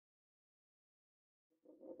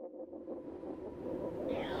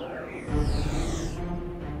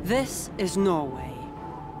This is Norway,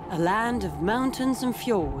 a land of mountains and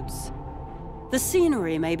fjords. The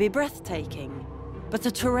scenery may be breathtaking, but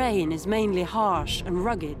the terrain is mainly harsh and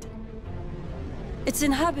rugged. Its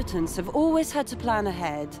inhabitants have always had to plan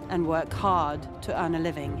ahead and work hard to earn a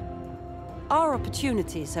living. Our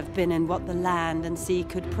opportunities have been in what the land and sea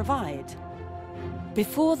could provide.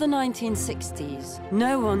 Before the 1960s,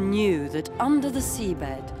 no one knew that under the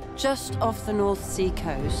seabed, just off the North Sea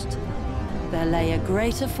coast, there lay a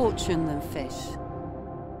greater fortune than fish.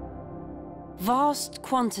 Vast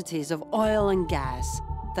quantities of oil and gas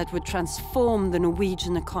that would transform the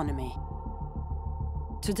Norwegian economy.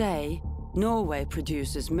 Today, Norway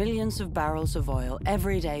produces millions of barrels of oil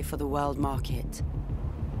every day for the world market.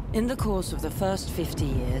 In the course of the first 50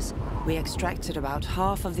 years, we extracted about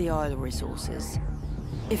half of the oil resources.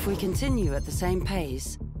 If we continue at the same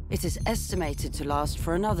pace, it is estimated to last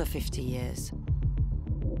for another 50 years.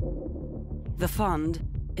 The fund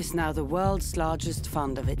is now the world's largest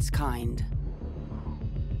fund of its kind.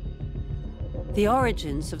 The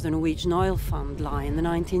origins of the Norwegian Oil Fund lie in the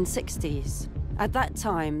 1960s. At that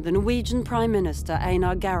time, the Norwegian Prime Minister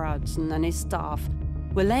Einar Gerhardsen and his staff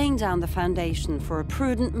were laying down the foundation for a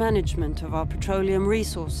prudent management of our petroleum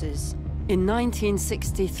resources. In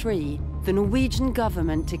 1963, the Norwegian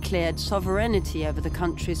government declared sovereignty over the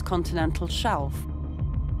country's continental shelf.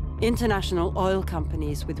 International oil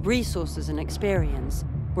companies with resources and experience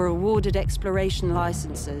were awarded exploration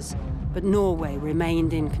licenses, but Norway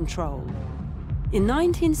remained in control. In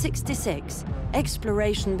 1966,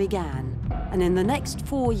 exploration began, and in the next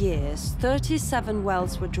 4 years, 37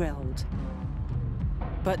 wells were drilled.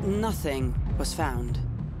 But nothing was found.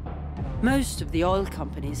 Most of the oil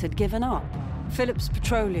companies had given up. Phillips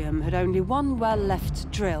Petroleum had only one well left to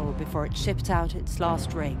drill before it shipped out its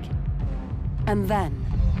last rig. And then,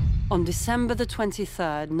 on December the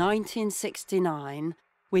 23rd, 1969,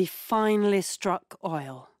 we finally struck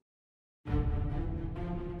oil.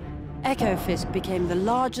 Ekofisk became the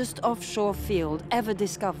largest offshore field ever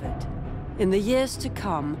discovered. In the years to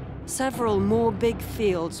come, several more big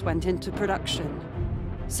fields went into production.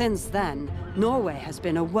 Since then, Norway has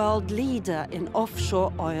been a world leader in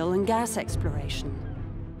offshore oil and gas exploration.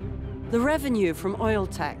 The revenue from oil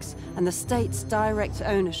tax and the state's direct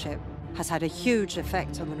ownership has had a huge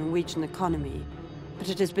effect on the Norwegian economy, but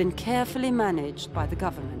it has been carefully managed by the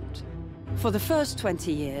government. For the first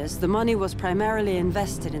 20 years, the money was primarily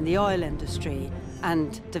invested in the oil industry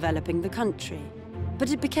and developing the country.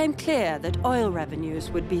 But it became clear that oil revenues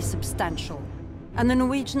would be substantial, and the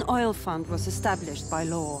Norwegian Oil Fund was established by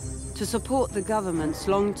law to support the government's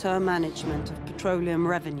long-term management of petroleum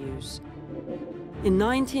revenues. In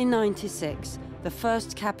 1996, the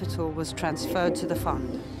first capital was transferred to the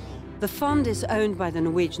fund. The fund is owned by the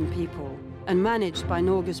Norwegian people and managed by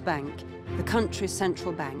Norges Bank, the country's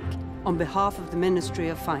central bank, on behalf of the Ministry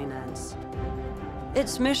of Finance.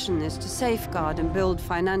 Its mission is to safeguard and build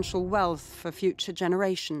financial wealth for future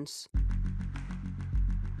generations.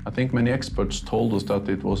 I think many experts told us that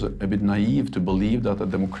it was a bit naive to believe that a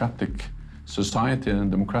democratic society and a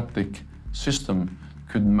democratic system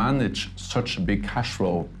could manage such a big cash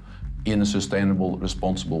flow in a sustainable,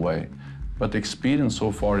 responsible way. But the experience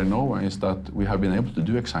so far in Norway is that we have been able to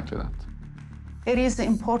do exactly that. It is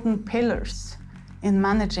important pillars in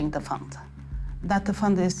managing the fund. That the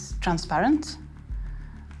fund is transparent,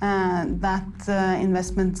 that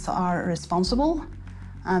investments are responsible,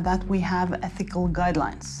 that we have ethical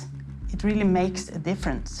guidelines. It really makes a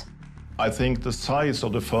difference. I think the size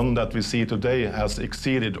of the fund that we see today has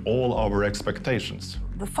exceeded all our expectations.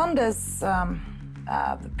 The fund is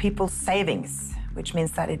the people's savings, which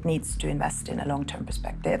means that it needs to invest in a long-term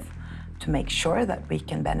perspective to make sure that we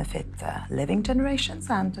can benefit living generations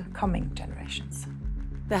and coming generations.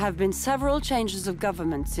 There have been several changes of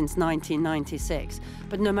government since 1996,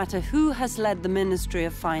 but no matter who has led the Ministry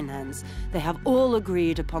of Finance, they have all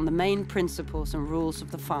agreed upon the main principles and rules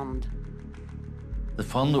of the fund. The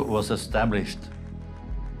fund was established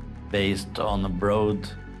based on a broad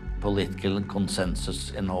political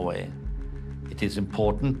consensus in Norway. It is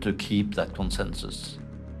important to keep that consensus.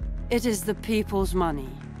 It is the people's money,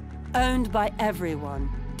 owned by everyone,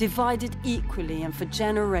 divided equally and for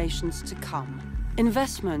generations to come.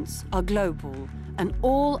 Investments are global, and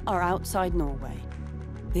all are outside Norway.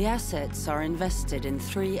 The assets are invested in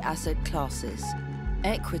 3 asset classes: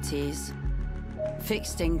 equities,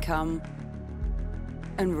 fixed income,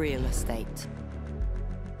 and real estate.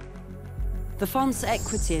 The fund's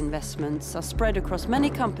equity investments are spread across many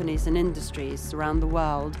companies and industries around the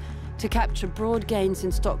world to capture broad gains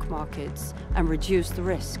in stock markets and reduce the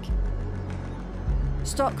risk.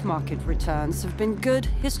 Stock market returns have been good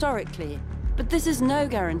historically, but this is no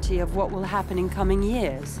guarantee of what will happen in coming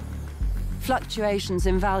years. Fluctuations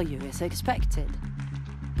in value is expected.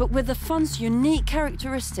 But with the fund's unique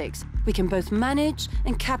characteristics, we can both manage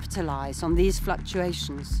and capitalize on these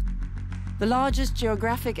fluctuations. The largest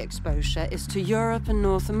geographic exposure is to Europe and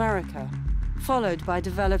North America, followed by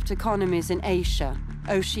developed economies in Asia,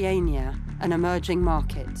 Oceania, and emerging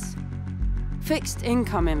markets. Fixed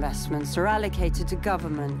income investments are allocated to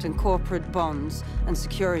government and corporate bonds and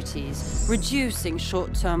securities, reducing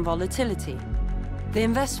short-term volatility. The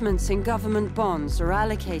investments in government bonds are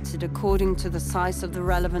allocated according to the size of the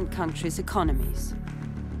relevant country's economies.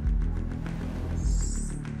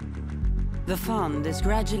 The fund is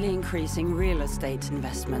gradually increasing real estate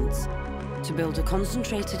investments to build a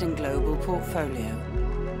concentrated and global portfolio.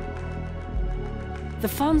 The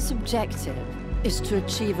fund's objective is to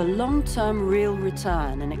achieve a long-term real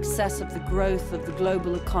return in excess of the growth of the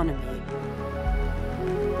global economy.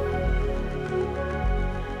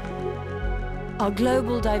 Our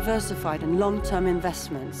global, diversified and long-term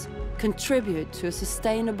investments contribute to a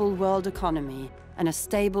sustainable world economy and a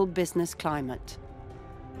stable business climate.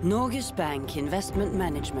 Norges Bank Investment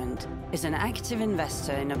Management is an active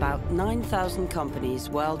investor in about 9,000 companies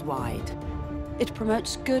worldwide. It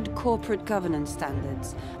promotes good corporate governance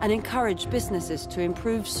standards and encourages businesses to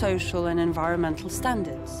improve social and environmental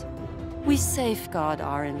standards. We safeguard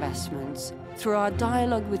our investments through our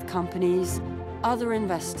dialogue with companies, other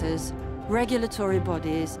investors, regulatory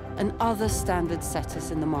bodies, and other standard setters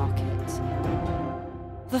in the market.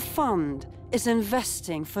 The fund is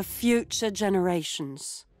investing for future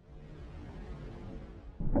generations.